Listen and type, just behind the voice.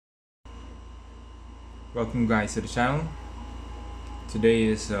Welcome guys to the channel. Today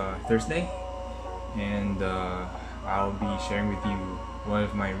is Thursday and I'll be sharing with you one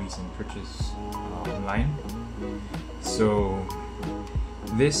of my recent purchases online. So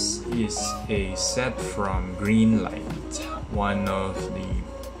this is a set from Greenlight, one of the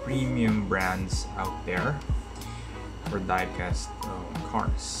premium brands out there for diecast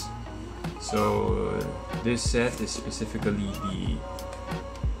cars. So this set is specifically the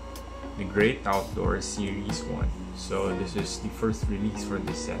Great Outdoors Series 1. So this is the first release for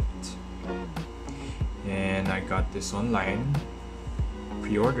this set. And I got this online,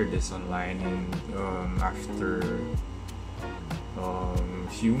 pre-ordered this online, and after a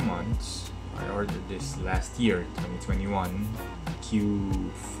few months, I ordered this last year, 2021,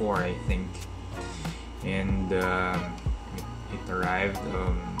 Q4 I think. And it arrived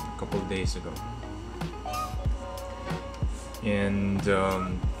a couple days ago. And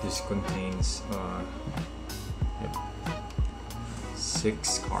this contains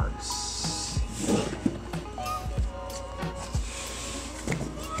 6 cars.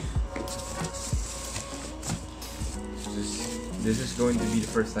 This is going to be the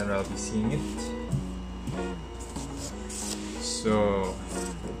first time I'll be seeing it. So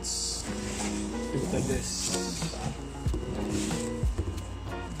let's look at this.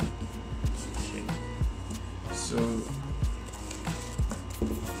 Okay. So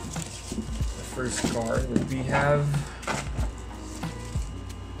first car that we have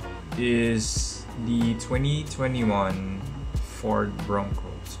is the 2021 Ford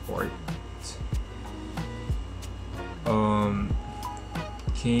Bronco Sport.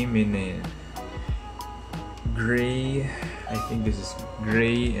 Came in a gray, I think this is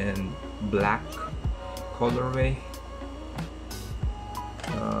gray and black colorway.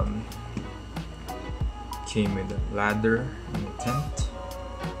 Came with a ladder and a tent.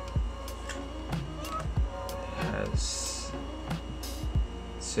 It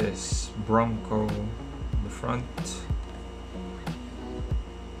says Bronco in the front.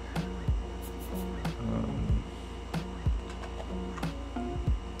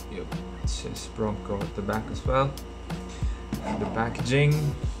 Yep, it says Bronco at the back as well. And the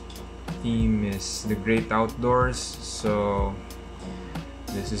packaging theme is the Great Outdoors, so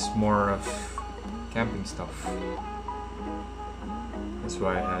this is more of camping stuff. That's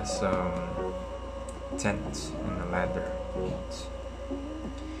why it has tent and a ladder.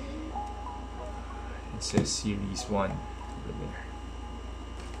 It says Series 1 over there.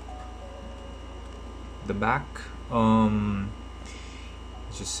 The back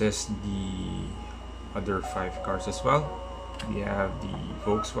it just says the other 5 cars as well. We have the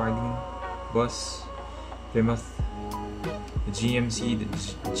Volkswagen bus, Plymouth, the GMC, the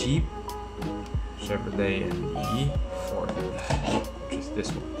Jeep, Chevrolet, and the Ford, which is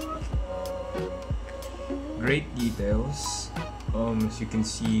this one. Great details. As you can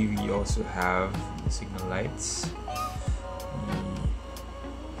see, we also have the signal lights,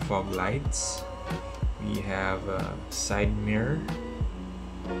 the fog lights. We have a side mirror.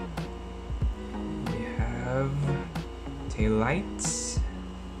 We have tail lights.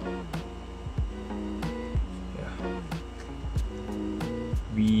 Yeah.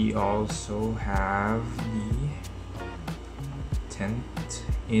 We also have the tent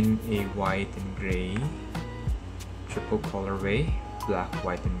in a white and gray. Triple colorway, black,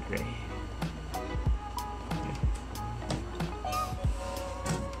 white, and gray.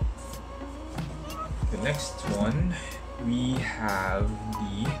 The next one, we have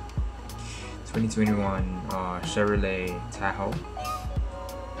the 2021 Chevrolet Tahoe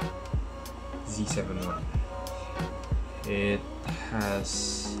Z71. It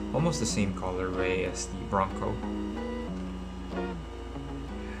has almost the same colorway as the Bronco.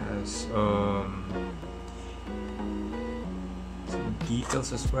 It has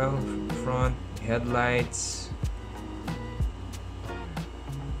details as well from the front, headlights.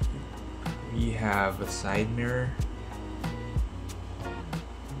 We have a side mirror.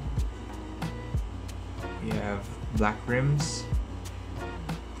 We have black rims.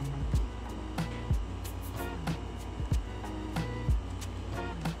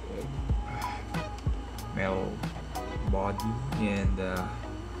 Metal body and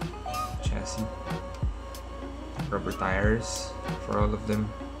chassis. Rubber tires for all of them.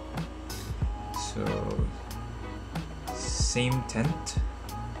 So same tent,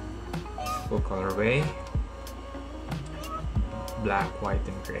 full colorway, black, white,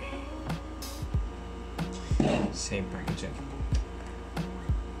 and gray. Same packaging.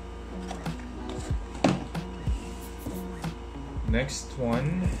 Next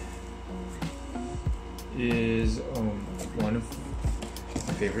one is one of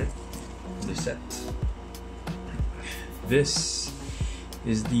my favorite, the set. This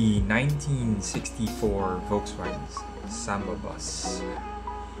is the 1964 Volkswagen Samba bus.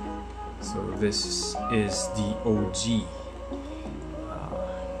 So this is the OG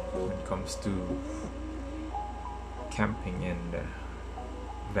when it comes to camping and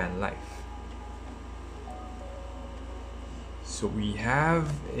van life. So we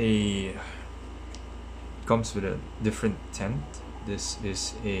have comes with a different tent. This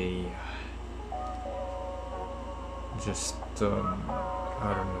is a just I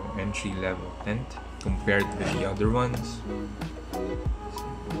don't know, entry level tent compared with the other ones.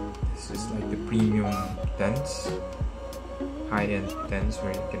 This is like the premium tents, high-end tents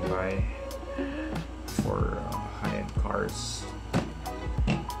where you can buy for high-end cars.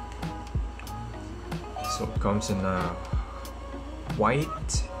 So it comes in a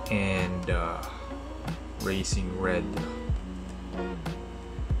white and racing red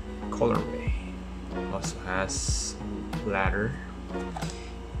colorway. Also has ladder,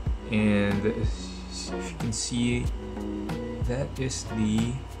 and if you can see, that is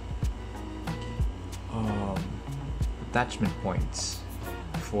the attachment points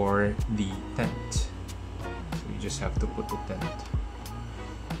for the tent. So you just have to put the tent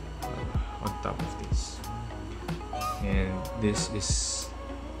on top of this, and this is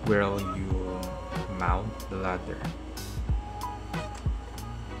where you mount the ladder.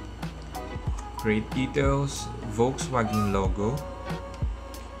 Great details, Volkswagen logo.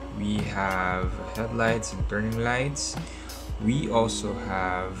 We have headlights and turning lights. We also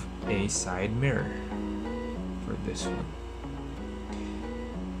have a side mirror for this one.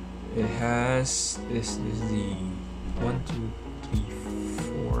 It has this is the 1, 2, 3,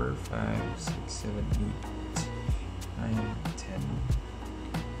 4, 5, 6, 7, 8, 9, 10,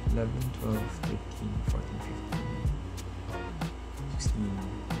 11, 12, 13, 14, 15, 16,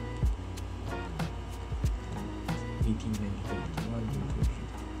 18, 19, 21, 22,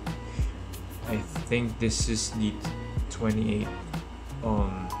 23. I think this is the 28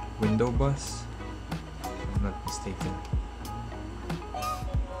 window bus, if I'm not mistaken.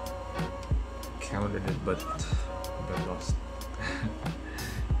 Counted it, but got lost.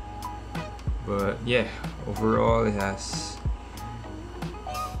 But yeah, overall it has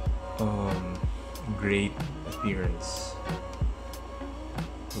great appearance.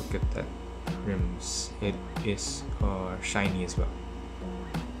 Look at that rims. It is shiny as well.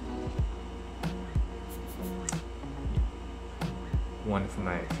 One of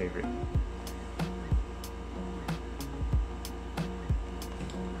my favorite.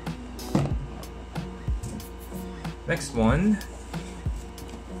 Next one.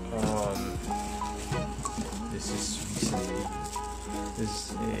 This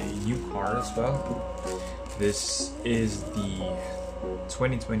is a new car as well. This is the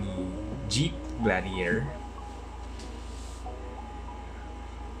 2020 Jeep Gladiator.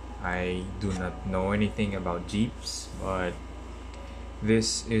 I do not know anything about Jeeps, but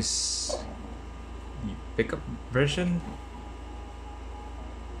this is the pickup version.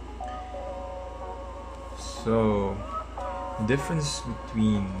 So the difference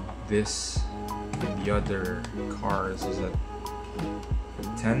between this and the other cars is that the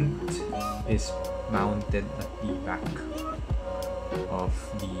tent is mounted at the back of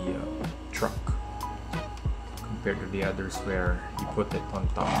the truck compared to the others where you put it on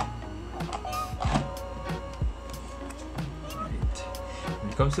top. Right. When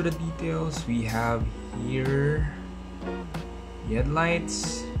it comes to the details, we have here the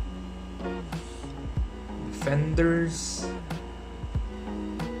headlights, the fenders,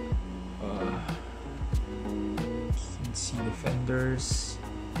 you can see the fenders.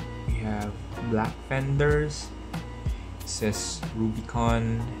 We have black fenders. It says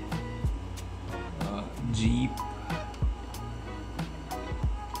Rubicon Jeep.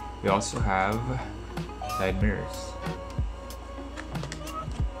 We also have side mirrors.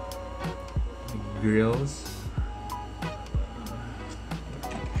 The grills.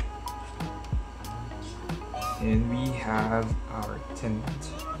 And we have our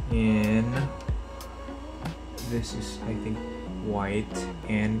tent in, this is I think white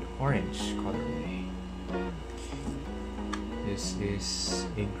and orange colorway. This is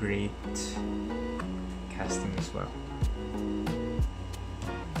a great casting as well.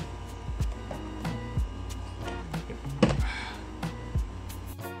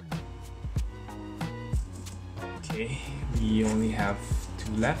 Okay, we only have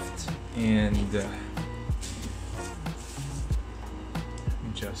 2 left, and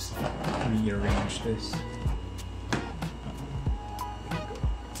just rearrange this.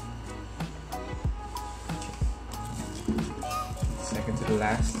 Second to the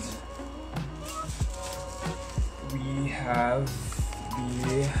last. we have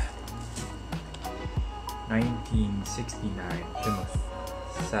the 1969 Plymouth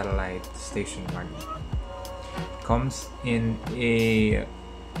satellite station wagon. Comes in a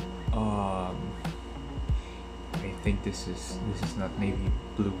I think this is not navy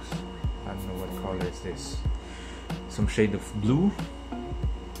blue. I don't know what color is this. Some shade of blue,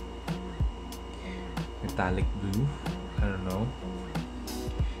 metallic blue. I don't know.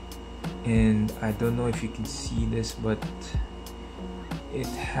 And I don't know if you can see this, but it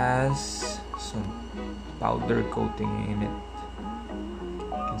has some powder coating in it.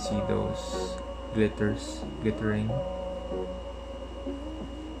 You can see those glittering.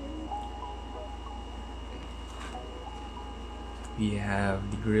 We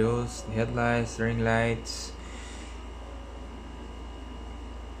have the grills, the headlights, the ring lights,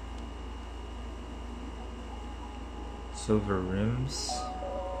 silver rims,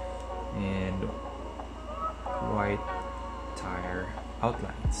 and white tire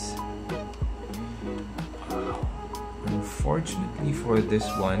outlines. Unfortunately for this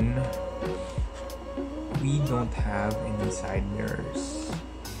one, we don't have any side mirrors.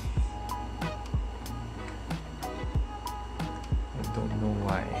 I don't know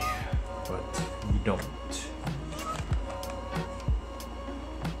why, but we don't.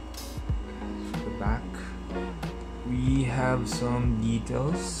 For the back, we have some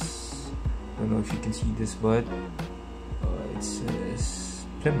details. Don't know if you can see this, but it says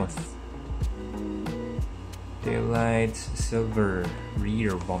Plymouth. Taillights, silver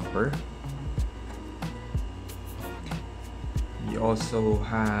rear bumper. We also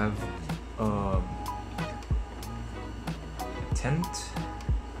have a tent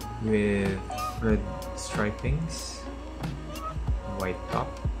with red stripings, white top,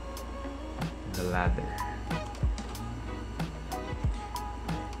 and the ladder.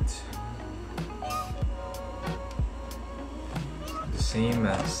 The same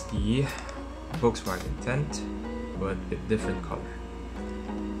as the Volkswagen tent, but a different color.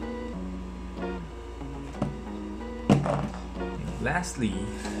 And lastly,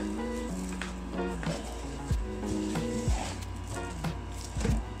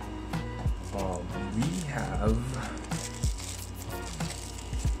 we have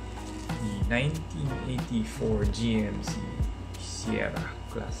the 1984 GMC Sierra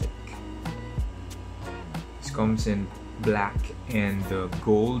Classic. This comes in black and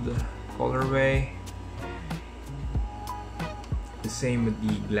gold colorway. The same with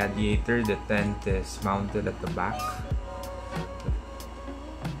the Gladiator. The tent is mounted at the back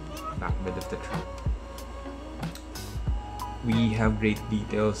bed of the truck. We have great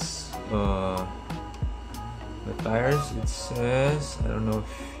details. The tires, it says, I don't know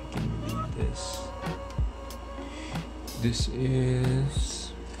if you can read this. This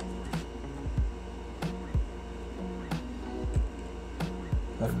is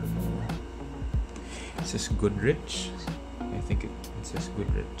I don't know. It says Goodrich. I think it says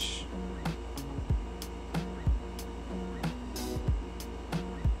Goodrich.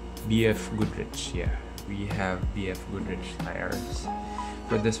 BF Goodrich, yeah. We have BF Goodrich tires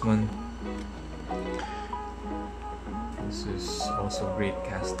for this one. This is also great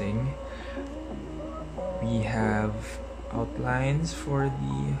casting. We have outlines for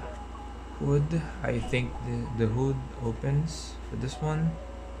the hood. I think the hood opens for this one.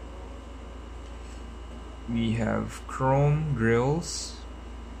 We have chrome grills.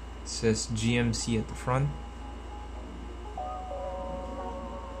 It says GMC at the front.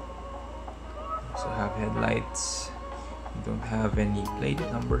 Also have headlights. We don't have any plate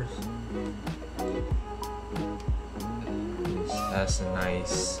numbers. This has a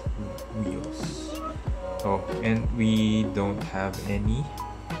nice wheels. Oh, and we don't have any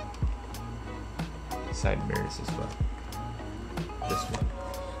side mirrors as well. This one.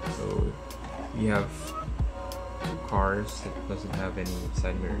 So we have two cars that doesn't have any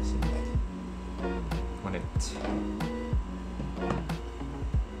side mirrors on it.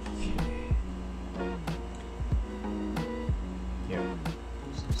 Yeah,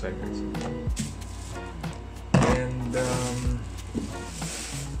 some side mirrors. And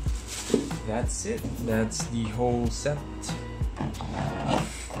that's it. That's the whole set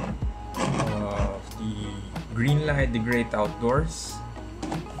of the Greenlight, the Great Outdoors.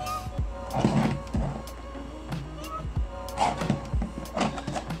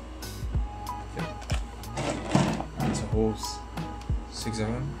 It's a whole 6 of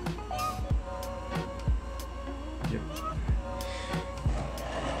them. Yep.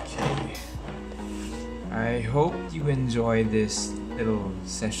 Okay. I hope you enjoy this little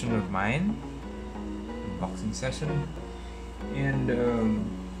session of mine, unboxing session, and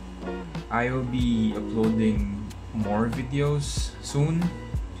I will be uploading more videos soon.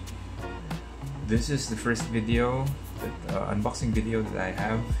 This is the first video, unboxing video that I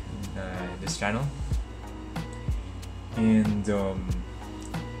have in this channel. And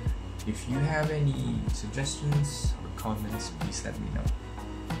if you have any suggestions or comments, please let me know.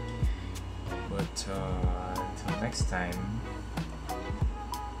 But until next time,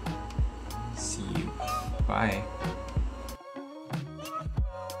 see you. Bye.